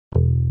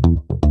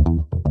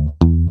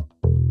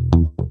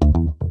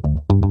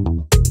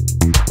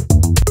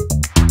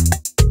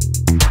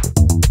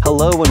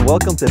Hello and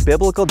welcome to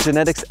Biblical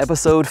Genetics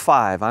Episode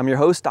 5. I'm your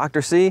host,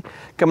 Dr. C,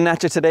 coming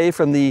at you today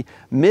from the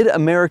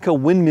Mid-America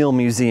Windmill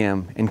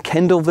Museum in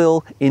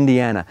Kendallville,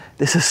 Indiana.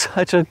 This is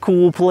such a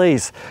cool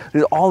place.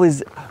 There's all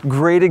these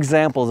great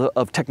examples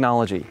of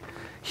technology.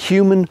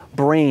 Human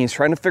brains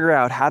trying to figure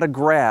out how to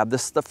grab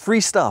the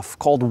free stuff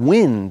called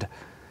wind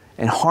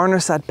and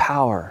harness that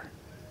power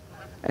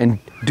and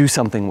do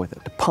something with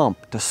it, to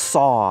pump, to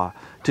saw,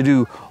 to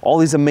do all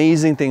these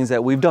amazing things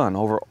that we've done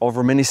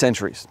over many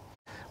centuries.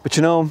 But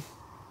you know,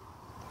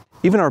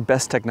 even our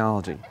best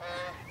technology,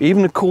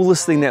 even the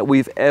coolest thing that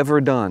we've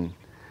ever done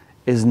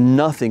is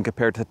nothing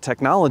compared to the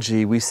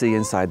technology we see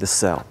inside the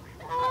cell.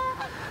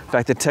 In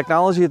fact, the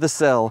technology of the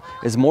cell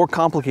is more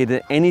complicated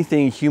than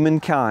anything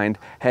humankind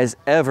has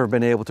ever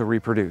been able to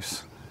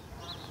reproduce.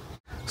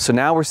 So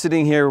now we're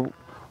sitting here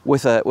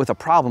with a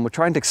problem. We're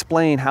trying to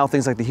explain how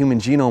things like the human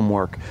genome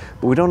work,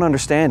 but we don't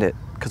understand it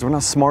because we're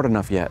not smart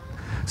enough yet.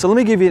 So let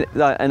me give you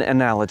an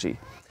analogy.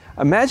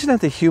 Imagine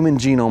that the human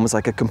genome is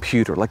like a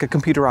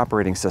computer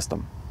operating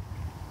system.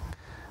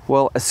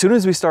 Well, as soon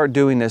as we start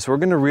doing this, we're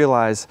going to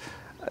realize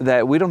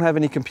that we don't have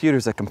any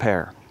computers that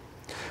compare.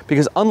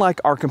 Because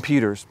unlike our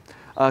computers,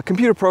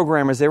 computer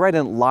programmers, they write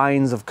in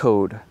lines of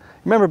code.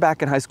 Remember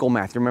back in high school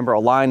math, you remember a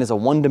line is a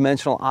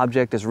one-dimensional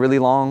object, is really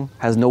long,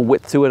 has no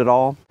width to it at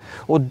all?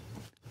 Well,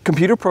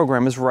 computer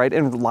programmers write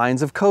in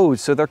lines of code,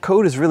 so their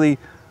code is really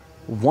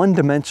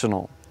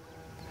one-dimensional.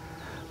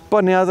 But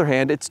on the other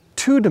hand, it's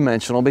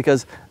two-dimensional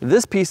because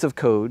this piece of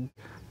code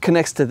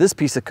connects to this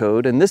piece of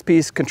code, and this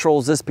piece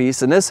controls this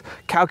piece, and this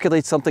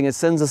calculates something and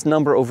sends this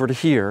number over to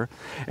here.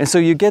 And so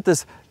you get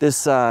this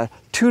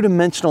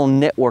two-dimensional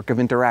network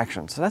of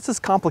interactions. So that's as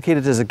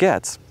complicated as it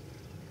gets.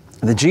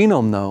 The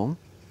genome, though,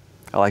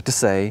 I like to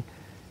say,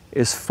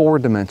 is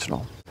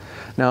four-dimensional.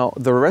 Now,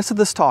 the rest of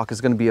this talk is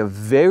going to be a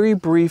very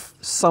brief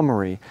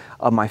summary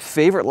of my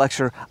favorite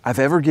lecture I've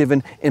ever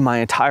given in my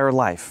entire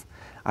life.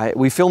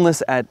 We filmed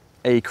this at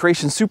a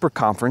Creation Super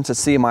Conference that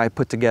CMI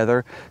put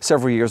together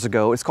several years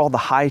ago. It's called the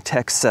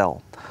High-Tech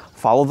Cell.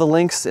 Follow the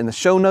links in the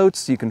show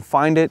notes. You can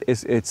find it.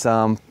 It's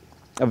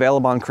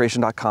available on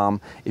creation.com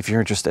if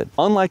you're interested.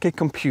 Unlike a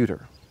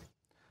computer,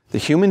 the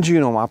human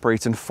genome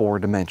operates in 4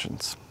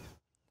 dimensions.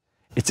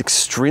 It's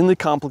extremely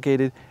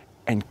complicated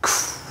and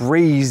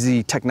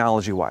crazy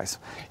technology-wise.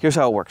 Here's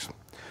how it works.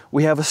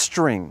 We have a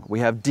string.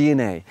 We have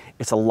DNA.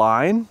 It's a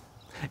line.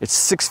 It's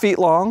 6 feet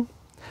long.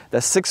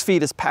 That 6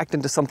 feet is packed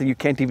into something you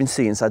can't even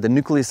see inside the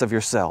nucleus of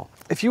your cell.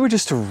 If you were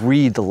just to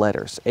read the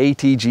letters, A,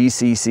 T, G,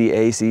 C, C,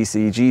 A, C,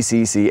 C, G,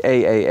 C, C,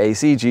 A,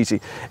 C, G,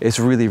 C, it's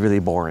really, really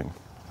boring.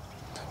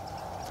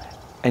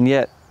 And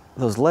yet,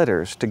 those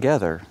letters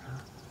together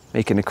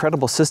make an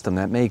incredible system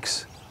that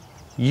makes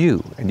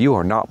you, and you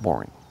are not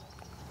boring.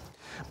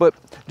 But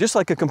just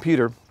like a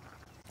computer,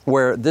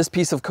 where this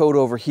piece of code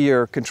over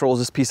here controls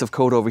this piece of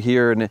code over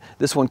here, and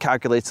this one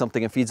calculates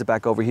something and feeds it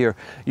back over here,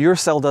 your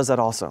cell does that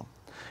also.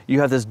 You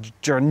have this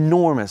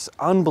ginormous,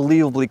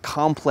 unbelievably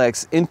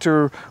complex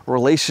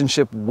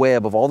interrelationship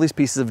web of all these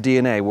pieces of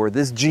DNA where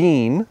this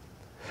gene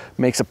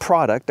makes a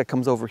product that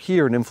comes over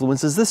here and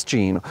influences this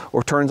gene,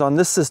 or turns on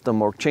this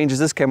system, or changes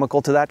this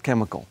chemical to that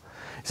chemical.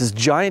 It's this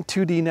giant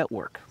 2D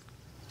network,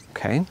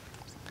 okay?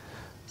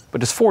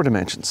 But it's 4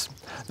 dimensions.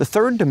 The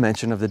third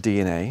dimension of the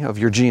DNA, of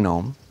your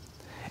genome,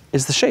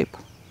 is the shape.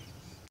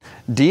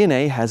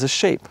 DNA has a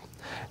shape.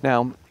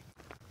 Now,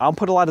 I'll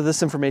put a lot of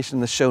this information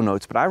in the show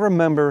notes, but I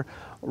remember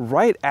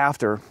right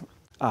after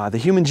the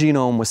human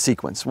genome was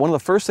sequenced, one of the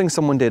first things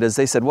someone did is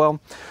they said, well,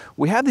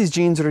 we have these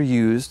genes that are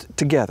used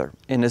together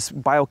in this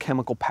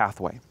biochemical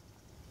pathway.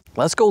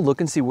 Let's go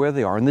look and see where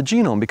they are in the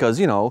genome, because,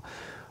 you know,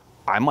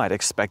 I might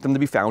expect them to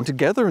be found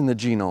together in the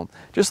genome.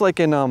 Just like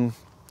in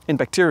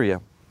bacteria,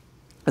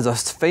 there's a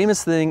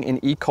famous thing in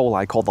E.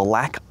 coli called the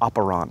lac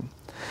operon.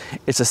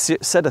 It's a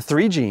set of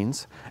 3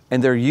 genes,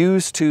 and they're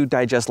used to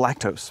digest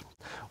lactose.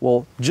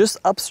 Well, just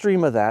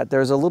upstream of that,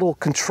 there's a little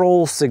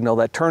control signal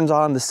that turns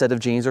on the set of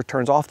genes or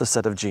turns off the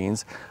set of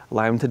genes,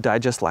 allowing them to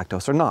digest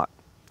lactose or not.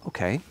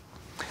 Okay.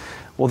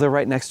 Well, they're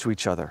right next to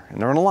each other, and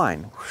they're in a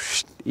line.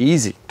 Whoosh,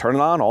 easy. Turn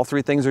it on, all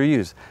 3 things are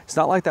used. It's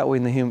not like that way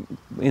in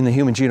the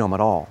human genome at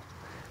all.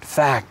 In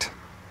fact,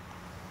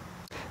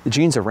 the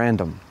genes are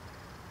random.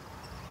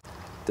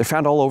 They're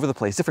found all over the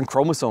place, different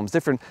chromosomes,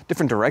 different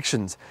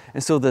directions.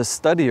 And so the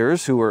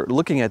studiers who were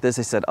looking at this,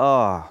 they said,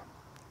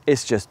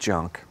 it's just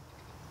junk.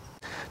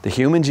 The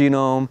human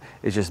genome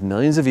is just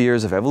millions of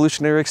years of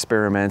evolutionary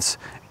experiments,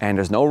 and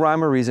there's no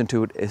rhyme or reason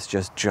to it. It's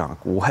just junk.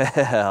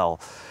 Well,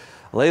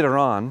 later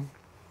on,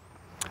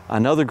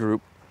 another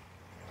group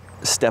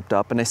stepped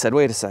up and they said,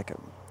 wait a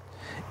second.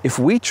 If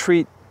we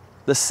treat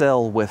the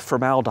cell with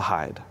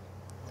formaldehyde,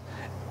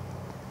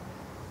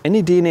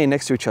 any DNA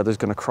next to each other is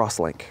going to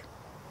cross-link.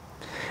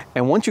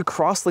 And once you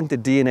cross-link the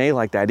DNA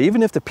like that,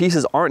 even if the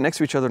pieces aren't next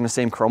to each other in the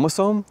same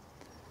chromosome,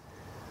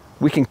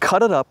 we can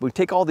cut it up, we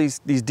take all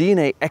these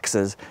DNA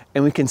X's,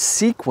 and we can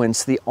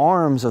sequence the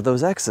arms of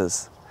those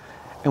X's.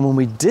 And when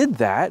we did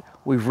that,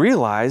 we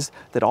realized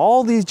that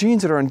all these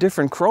genes that are in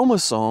different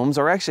chromosomes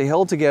are actually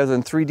held together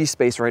in 3D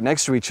space right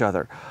next to each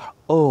other.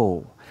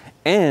 Oh,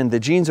 And the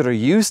genes that are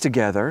used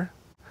together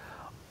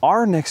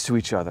are next to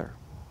each other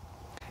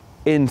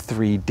in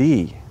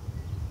 3D.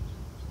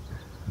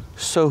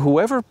 So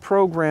whoever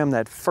programmed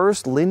that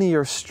first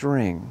linear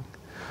string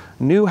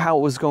knew how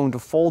it was going to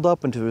fold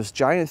up into this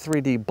giant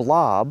 3D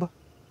blob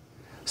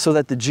so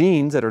that the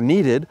genes that are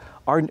needed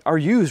are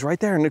used right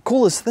there. And the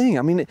coolest thing,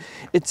 I mean,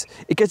 it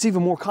gets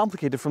even more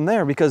complicated from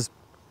there, because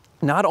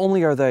not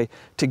only are they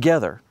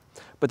together,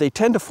 but they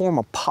tend to form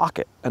a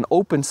pocket, an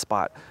open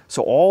spot.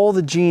 So all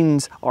the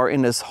genes are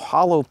in this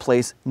hollow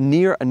place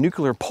near a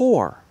nuclear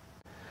pore.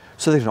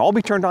 So they can all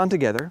be turned on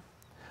together.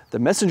 The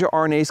messenger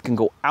RNAs can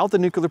go out the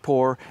nuclear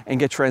pore and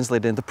get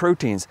translated into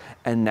proteins.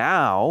 And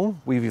now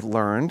we've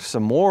learned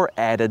some more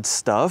added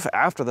stuff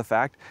after the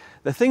fact.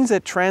 The things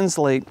that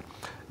translate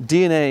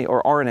DNA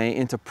or RNA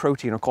into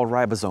protein are called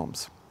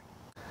ribosomes.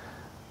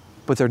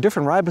 But there are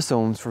different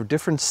ribosomes for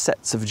different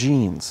sets of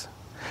genes.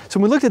 So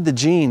when we looked at the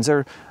genes,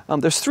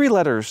 there's 3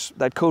 letters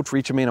that code for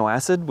each amino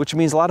acid, which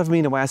means a lot of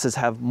amino acids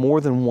have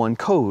more than one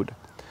code.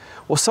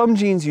 Well, some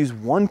genes use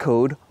one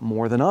code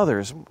more than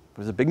others.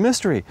 There's a big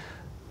mystery.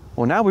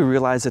 Well, now we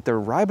realize that there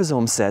are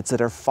ribosome sets that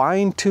are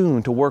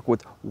fine-tuned to work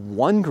with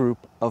one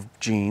group of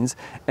genes,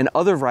 and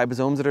other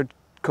ribosomes that are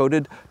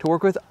coded to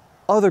work with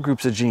other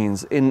groups of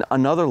genes in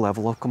another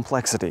level of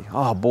complexity.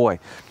 Oh boy.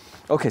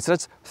 Okay, so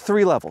that's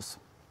 3 levels.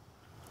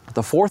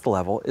 The 4th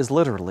level is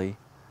literally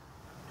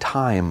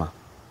time.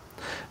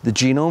 The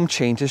genome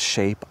changes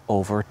shape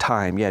over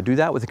time. Yeah, do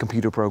that with a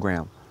computer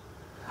program.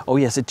 Oh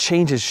yes, it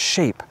changes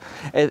shape.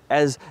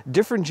 As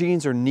different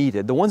genes are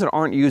needed, the ones that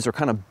aren't used are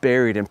kind of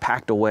buried and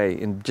packed away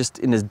in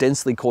this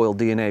densely coiled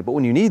DNA. But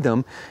when you need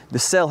them, the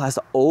cell has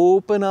to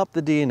open up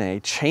the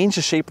DNA, change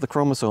the shape of the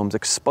chromosomes,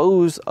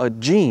 expose a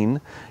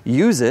gene,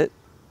 use it,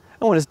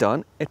 and when it's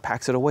done, it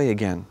packs it away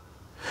again.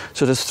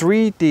 So there's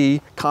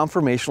 3D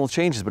conformational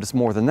changes, but it's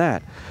more than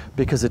that,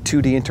 because the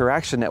 2D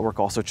interaction network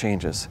also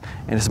changes.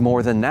 And it's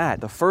more than that.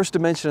 The first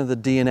dimension of the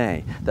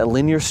DNA, that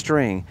linear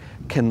string,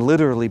 can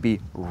literally be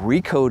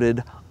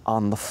recoded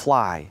on the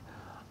fly.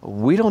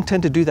 We don't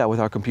tend to do that with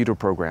our computer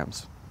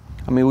programs.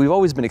 I mean, we've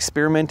always been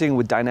experimenting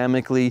with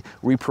dynamically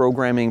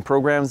reprogramming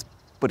programs,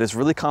 but it's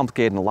really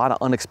complicated and a lot of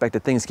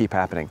unexpected things keep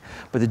happening.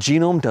 But the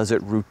genome does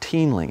it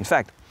routinely. In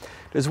fact,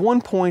 there's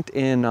one point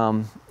in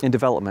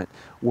development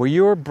where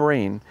your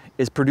brain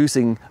is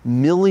producing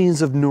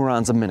millions of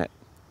neurons a minute.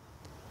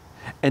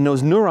 And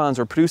those neurons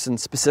are produced in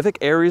specific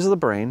areas of the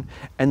brain,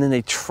 and then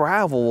they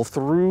travel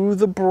through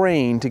the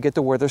brain to get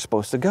to where they're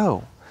supposed to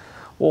go.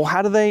 Well,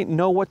 how do they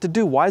know what to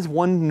do? Why is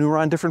one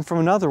neuron different from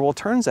another? Well, it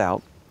turns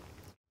out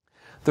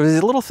there's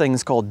these little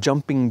things called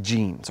jumping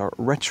genes, or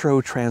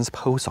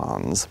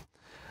retrotransposons,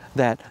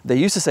 that they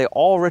used to say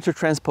all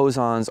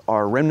retrotransposons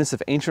are remnants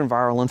of ancient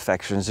viral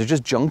infections. They're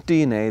just junk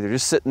DNA, they're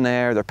just sitting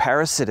there, they're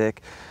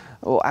parasitic.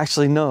 Well,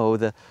 actually no,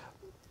 the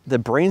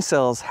brain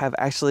cells have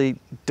actually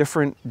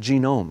different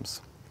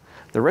genomes.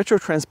 The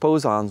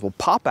retrotransposons will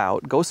pop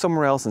out, go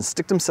somewhere else, and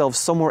stick themselves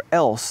somewhere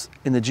else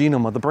in the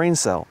genome of the brain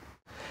cell.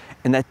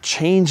 And that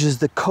changes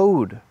the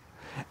code,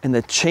 and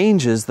that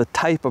changes the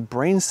type of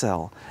brain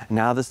cell. And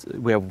now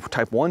we have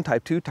type 1,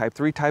 type 2, type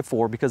 3, type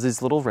 4, because of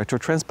these little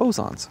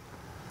retrotransposons.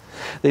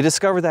 They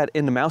discovered that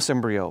in the mouse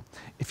embryo,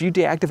 if you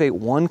deactivate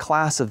one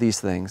class of these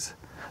things,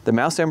 the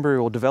mouse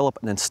embryo will develop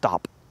and then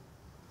stop.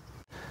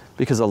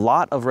 Because a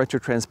lot of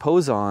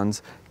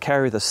retrotransposons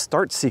carry the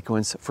start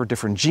sequence for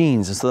different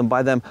genes. And so then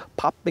by them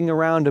popping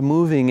around and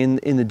moving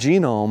in the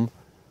genome,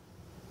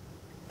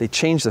 they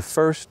change the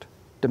first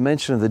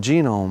dimension of the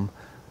genome,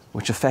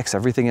 which affects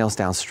everything else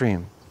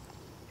downstream.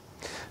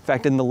 In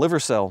fact, in the liver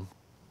cell,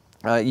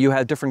 you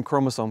have different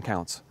chromosome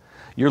counts.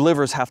 Your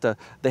livers have to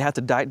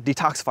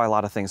detoxify a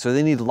lot of things, so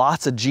they need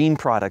lots of gene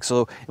products.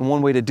 So in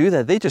one way to do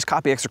that, they just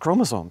copy extra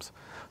chromosomes.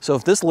 So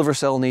if this liver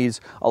cell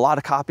needs a lot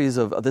of copies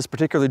of this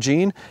particular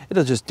gene,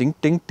 it'll just dink,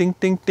 dink, dink,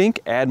 dink, dink,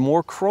 add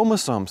more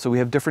chromosomes. So we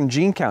have different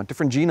gene count,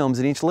 different genomes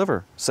in each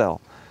liver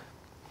cell.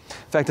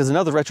 In fact, there's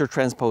another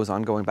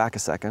retrotransposon, going back a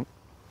second,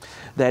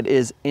 that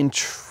is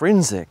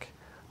intrinsic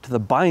to the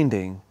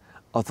binding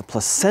of the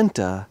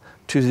placenta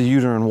to the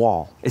uterine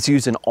wall. It's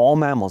used in all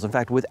mammals. In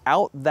fact,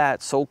 without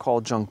that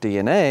so-called junk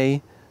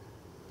DNA,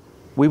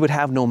 we would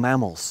have no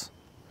mammals.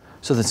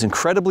 So that's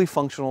incredibly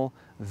functional,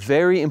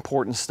 very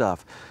important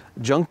stuff.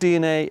 Junk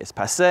DNA is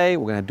passé.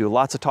 We're going to do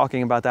lots of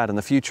talking about that in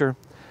the future.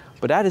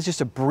 But that is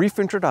just a brief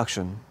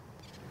introduction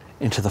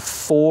into the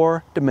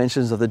 4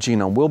 dimensions of the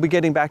genome. We'll be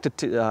getting back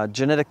to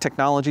genetic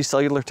technology,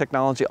 cellular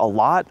technology a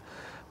lot,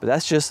 but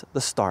that's just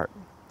the start.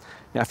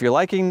 Now, if you're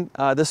liking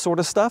this sort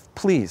of stuff,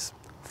 please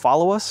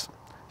follow us,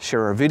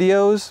 share our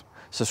videos,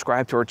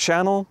 subscribe to our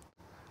channel,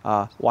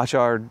 watch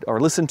or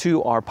listen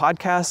to our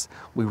podcasts.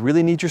 We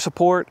really need your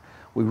support.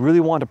 We really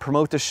want to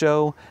promote the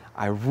show.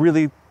 I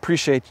really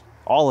appreciate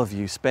all of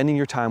you spending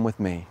your time with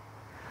me.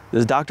 This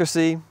is Dr.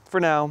 C, for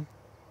now,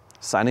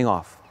 signing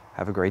off.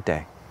 Have a great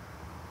day.